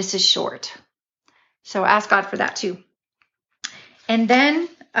is short. So ask God for that too. And then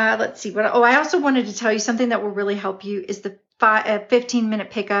let's see what. I also wanted to tell you something that will really help you is the 15-minute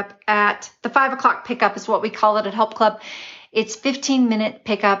pickup at the 5 o'clock pickup is what we call it at Help Club. It's 15-minute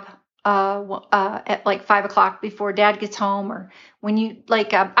pickup at like 5 o'clock before Dad gets home, or when you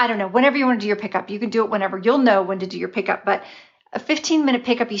I don't know, whenever you want to do your pickup. You can do it whenever. You'll know when to do your pickup, but a 15-minute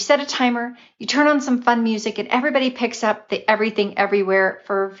pickup, you set a timer, you turn on some fun music, and everybody picks up the everything everywhere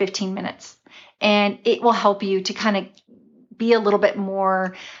for 15 minutes. And it will help you to kind of be a little bit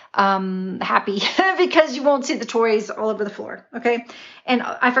more happy because you won't see the toys all over the floor. Okay. And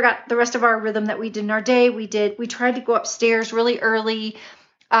I forgot the rest of our rhythm that we did in our day. We tried to go upstairs really early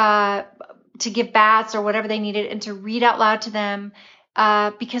to give baths or whatever they needed and to read out loud to them.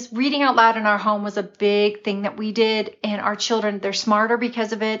 Because reading out loud in our home was a big thing that we did, and our children, they're smarter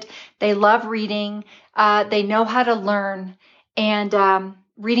because of it. They love reading. They know how to learn, and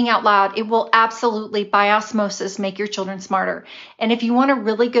reading out loud, it will absolutely, by osmosis, make your children smarter. And if you want a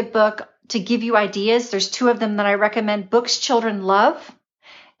really good book to give you ideas, there's 2 of them that I recommend: Books Children Love,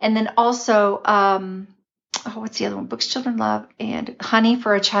 and then also, what's the other one? Books Children Love and Honey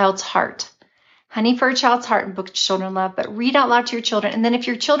for a Child's Heart. Honey for a Child's Heart and Books Children Love. But read out loud to your children. And then if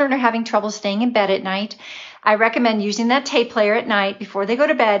your children are having trouble staying in bed at night, I recommend using that tape player at night before they go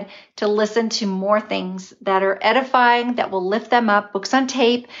to bed to listen to more things that are edifying, that will lift them up. Books on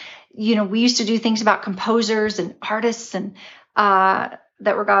tape. We used to do things about composers and artists and that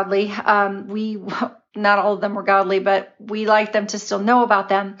were godly. Not all of them were godly, but we like them to still know about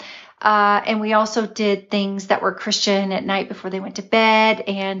them. And we also did things that were Christian at night before they went to bed,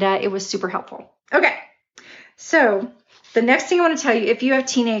 and it was super helpful. Okay, so the next thing I want to tell you, if you have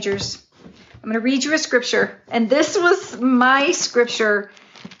teenagers, I'm going to read you a scripture, and this was my scripture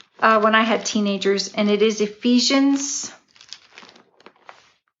when I had teenagers, and it is Ephesians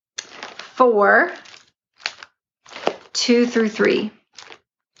 4, 2-3.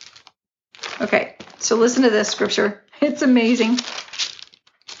 Okay, so listen to this scripture. It's amazing.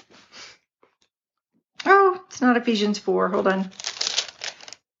 Oh, it's not Ephesians 4. Hold on.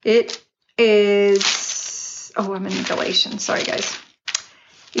 It is, I'm in Galatians. Sorry, guys.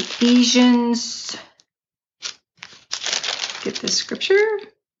 Ephesians. Get this scripture.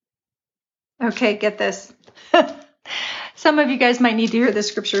 Okay, get this. Some of you guys might need to hear this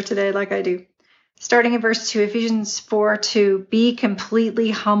scripture today like I do. Starting in verse 2, Ephesians 4:2. Be completely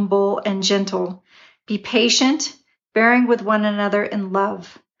humble and gentle. Be patient, bearing with one another in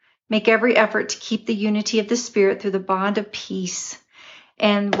love. Make every effort to keep the unity of the Spirit through the bond of peace.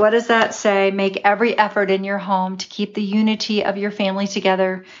 And what does that say? Make every effort in your home to keep the unity of your family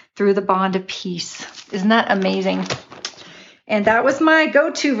together through the bond of peace. Isn't that amazing? And that was my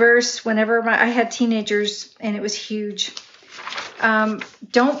go-to verse whenever I had teenagers, and it was huge.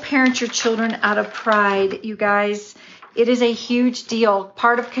 Don't parent your children out of pride, you guys. It is a huge deal.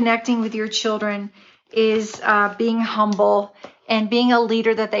 Part of connecting with your children is being humble and being a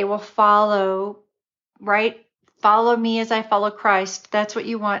leader that they will follow, right? Follow me as I follow Christ. That's what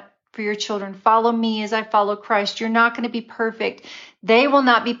you want for your children. Follow me as I follow Christ. You're not going to be perfect. They will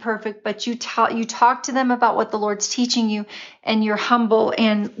not be perfect, but you talk to them about what the Lord's teaching you, and you're humble.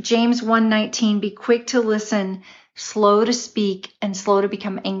 And James 1:19, be quick to listen, slow to speak, and slow to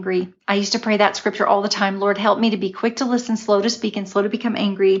become angry. I used to pray that scripture all the time. Lord, help me to be quick to listen, slow to speak, and slow to become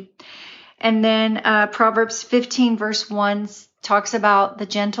angry. And then Proverbs 15 verse 1 talks about the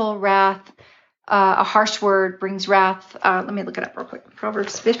gentle wrath. A harsh word brings wrath. Let me look it up real quick.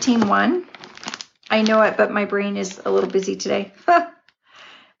 Proverbs 15:1. I know it, but my brain is a little busy today.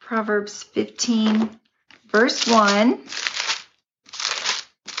 Proverbs 15 verse 1.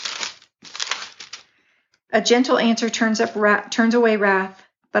 A gentle answer turns away wrath,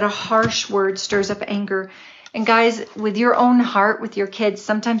 but a harsh word stirs up anger. And guys, with your own heart, with your kids,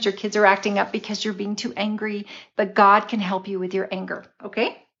 sometimes your kids are acting up because you're being too angry, but God can help you with your anger.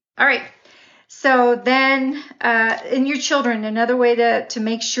 Okay? All right. So then in your children, another way to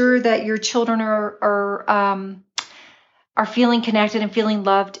make sure that your children are feeling connected and feeling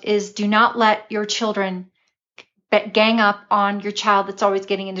loved is do not let your children gang up on your child that's always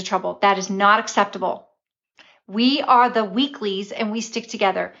getting into trouble. That is not acceptable. We are the weaklies and we stick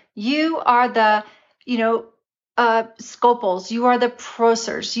together. You are the, Scopels. You are the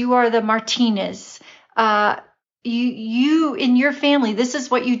Prosers. You are the Martinez. You in your family, this is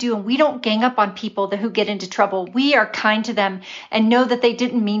what you do. And we don't gang up on people who get into trouble. We are kind to them and know that they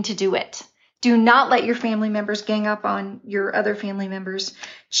didn't mean to do it. Do not let your family members gang up on your other family members.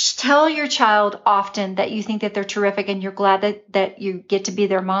 Tell your child often that you think that they're terrific and you're glad that you get to be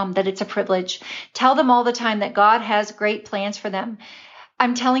their mom, that it's a privilege. Tell them all the time that God has great plans for them.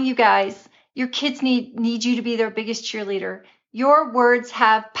 I'm telling you guys, your kids need you to be their biggest cheerleader. Your words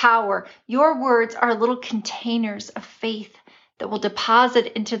have power. Your words are little containers of faith that will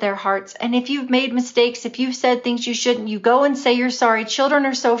deposit into their hearts. And if you've made mistakes, if you've said things you shouldn't, you go and say you're sorry. Children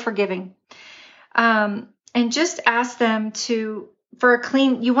are so forgiving. And just ask them you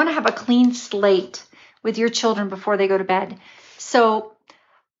want to have a clean slate with your children before they go to bed. So,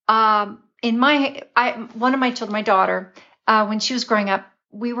 one of my children, my daughter, when she was growing up,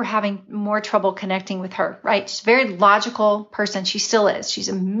 we were having more trouble connecting with her, right? She's a very logical person. She still is. She's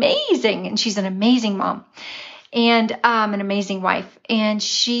amazing. And she's an amazing mom and, an amazing wife. But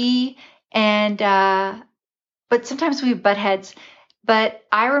sometimes we butt heads. But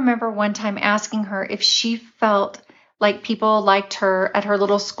I remember one time asking her if she felt like people liked her at her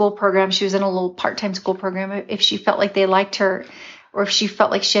little school program. She was in a little part-time school program. If she felt like they liked her or if she felt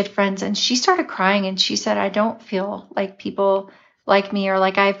like she had friends. And she started crying and she said, I don't feel like people like me or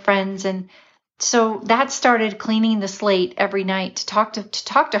like I have friends. And so that started cleaning the slate every night to talk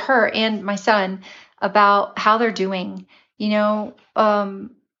to her and my son about how they're doing,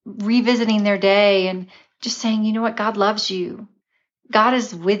 revisiting their day and just saying, you know what, God loves you. God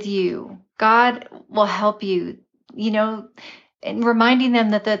is with you. God will help you, and reminding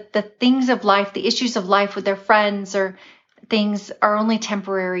them that the things of life, the issues of life with their friends or things are only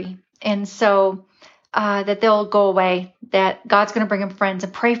temporary. And so that they'll go away, that God's going to bring them friends,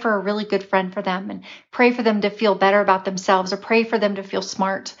 and pray for a really good friend for them and pray for them to feel better about themselves or pray for them to feel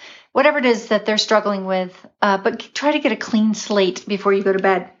smart, whatever it is that they're struggling with. But try to get a clean slate before you go to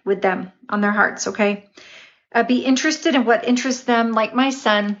bed with them on their hearts. Okay. Be interested in what interests them. Like my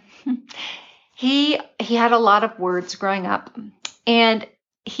son, he had a lot of words growing up and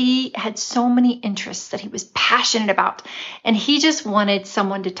he had so many interests that he was passionate about. And he just wanted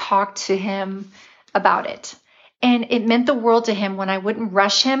someone to talk to him about it. And it meant the world to him when I wouldn't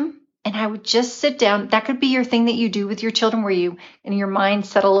rush him and I would just sit down. That could be your thing that you do with your children where you, in your mind,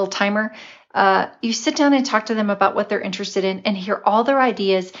 set a little timer. You sit down and talk to them about what they're interested in and hear all their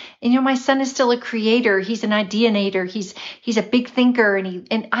ideas. And my son is still a creator. He's an ideator. He's a big thinker,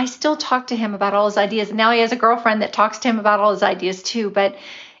 and I still talk to him about all his ideas. And now he has a girlfriend that talks to him about all his ideas too. But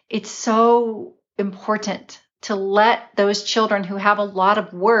it's so important to let those children who have a lot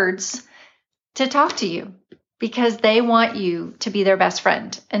of words to talk to you, because they want you to be their best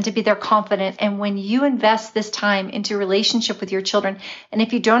friend and to be their confidant. And when you invest this time into relationship with your children, and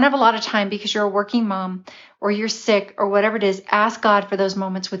if you don't have a lot of time because you're a working mom or you're sick or whatever it is, ask God for those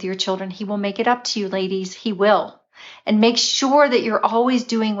moments with your children. He will make it up to you, ladies. He will. And make sure that you're always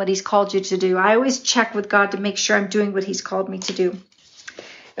doing what he's called you to do. I always check with God to make sure I'm doing what he's called me to do.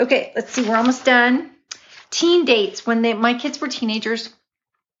 Okay, let's see. We're almost done. Teen dates. When my kids were teenagers,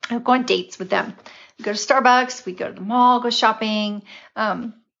 I would go on dates with them. We go to Starbucks, we go to the mall, go shopping,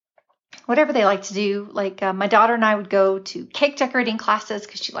 whatever they like to do. Like my daughter and I would go to cake decorating classes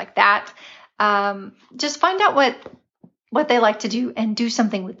because she liked that. Just find out what they like to do and do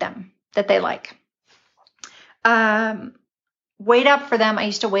something with them that they like. Wait up for them. I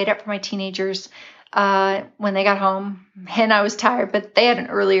used to wait up for my teenagers when they got home, and I was tired, but they had an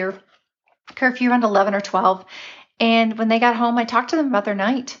earlier curfew around 11 or 12. And when they got home, I talked to them about their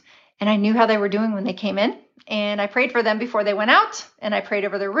night. And I knew how they were doing when they came in. And I prayed for them before they went out. And I prayed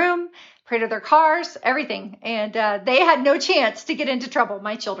over their room, prayed over their cars, everything. And they had no chance to get into trouble,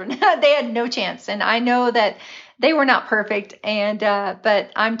 my children. They had no chance. And I know that they were not perfect.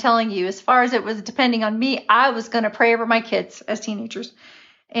 But I'm telling you, as far as it was depending on me, I was going to pray over my kids as teenagers.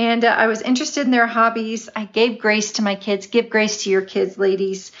 And I was interested in their hobbies. I gave grace to my kids. Give grace to your kids,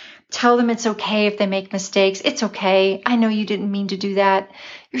 ladies. Tell them it's okay if they make mistakes. It's okay. I know you didn't mean to do that.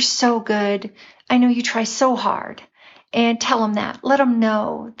 You're so good. I know you try so hard. And tell them that. Let them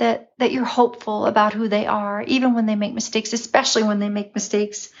know that you're hopeful about who they are, even when they make mistakes, especially when they make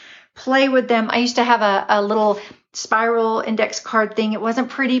mistakes. Play with them. I used to have a little spiral index card thing. It wasn't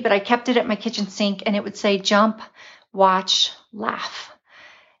pretty, but I kept it at my kitchen sink, and it would say, jump, watch, laugh.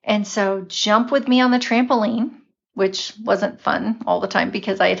 And so jump with me on the trampoline, which wasn't fun all the time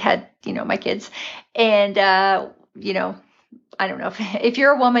because I had my kids. And, I don't know if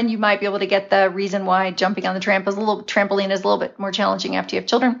you're a woman, you might be able to get the reason why jumping on the trampoline is a little bit more challenging after you have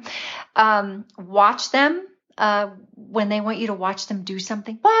children. Watch them when they want you to watch them do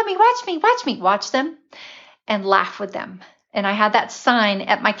something. Watch them and laugh with them. And I had that sign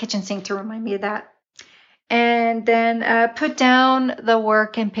at my kitchen sink to remind me of that. And then put down the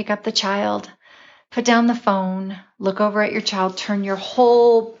work and pick up the child. Put down the phone, look over at your child, turn your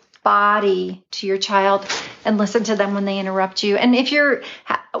whole body to your child and listen to them when they interrupt you. And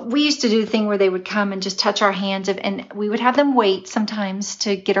we used to do the thing where they would come and just touch our hands, and we would have them wait sometimes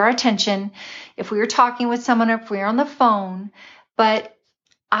to get our attention if we were talking with someone or if we were on the phone. But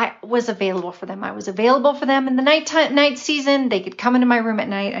I was available for them. I was available for them in the night season. They could come into my room at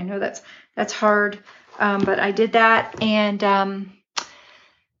night. I know that's hard, but I did that. And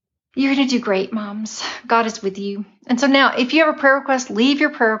you're going to do great, moms. God is with you. And so now, if you have a prayer request, leave your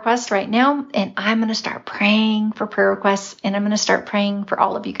prayer request right now. And I'm going to start praying for prayer requests. And I'm going to start praying for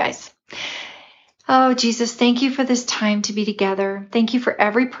all of you guys. Oh, Jesus, thank you for this time to be together. Thank you for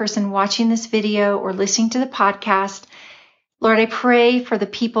every person watching this video or listening to the podcast. Lord, I pray for the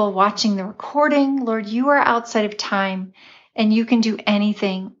people watching the recording. Lord, you are outside of time and you can do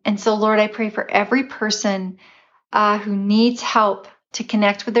anything. And so, Lord, I pray for every person who needs help to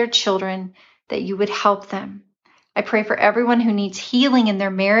connect with their children, that you would help them. I pray for everyone who needs healing in their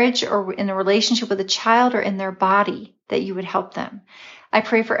marriage or in the relationship with a child or in their body, that you would help them. I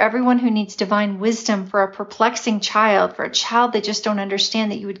pray for everyone who needs divine wisdom for a perplexing child, for a child they just don't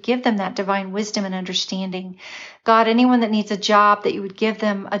understand, that you would give them that divine wisdom and understanding. God, anyone that needs a job, that you would give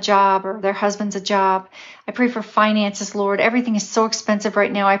them a job or their husband's a job. I pray for finances, Lord. Everything is so expensive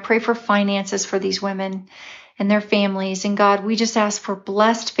right now. I pray for finances for these women and their families. And God, we just ask for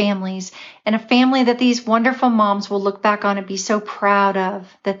blessed families and a family that these wonderful moms will look back on and be so proud of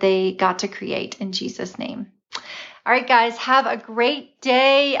that they got to create, in Jesus' name. All right, guys, have a great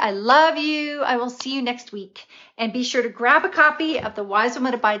day. I love you. I will see you next week. And be sure to grab a copy of the Wise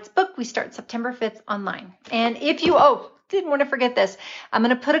Woman Abides book. We start September 5th online. And if you, didn't want to forget this, I'm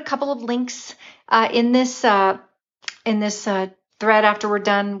going to put a couple of links in this thread after we're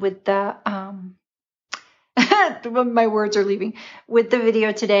done with the my words are leaving, with the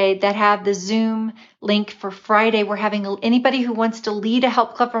video today, that have the Zoom link for Friday. We're having anybody who wants to lead a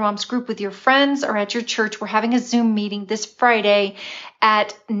Help Club for Moms group with your friends or at your church. We're having a Zoom meeting this Friday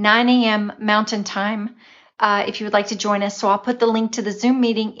at 9 a.m. Mountain Time. If you would like to join us. So I'll put the link to the Zoom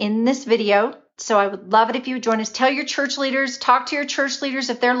meeting in this video. So I would love it if you would join us. Tell your church leaders, talk to your church leaders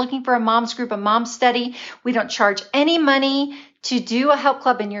if they're looking for a mom's group, a mom study. We don't charge any money to do a Help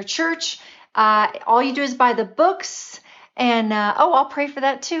Club in your church. All you do is buy the books, and I'll pray for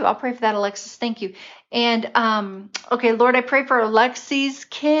that too. I'll pray for that, Alexis. Thank you. And okay, Lord, I pray for Alexis'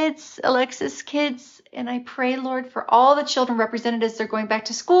 kids, and I pray, Lord, for all the children represented as they're going back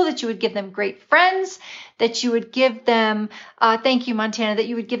to school, that you would give them great friends, that you would give them, thank you, Montana, that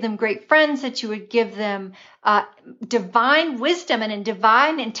you would give them great friends, that you would give them divine wisdom and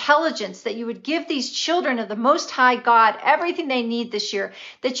divine intelligence, that you would give these children of the Most High God everything they need this year,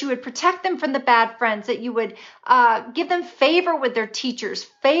 that you would protect them from the bad friends, that you would give them favor with their teachers,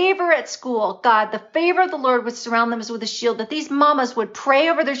 favor at school. God, the favor of the Lord would surround them as with a shield, that these mamas would pray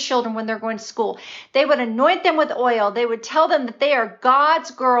over their children when they're going to school. They would anoint them with oil. They would tell them that they are God's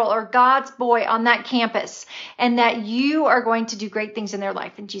girl or God's boy on that campus, and that you are going to do great things in their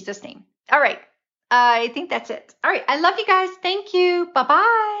life, in Jesus' name. All right. I think that's it. All right. I love you guys. Thank you.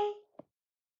 Bye-bye.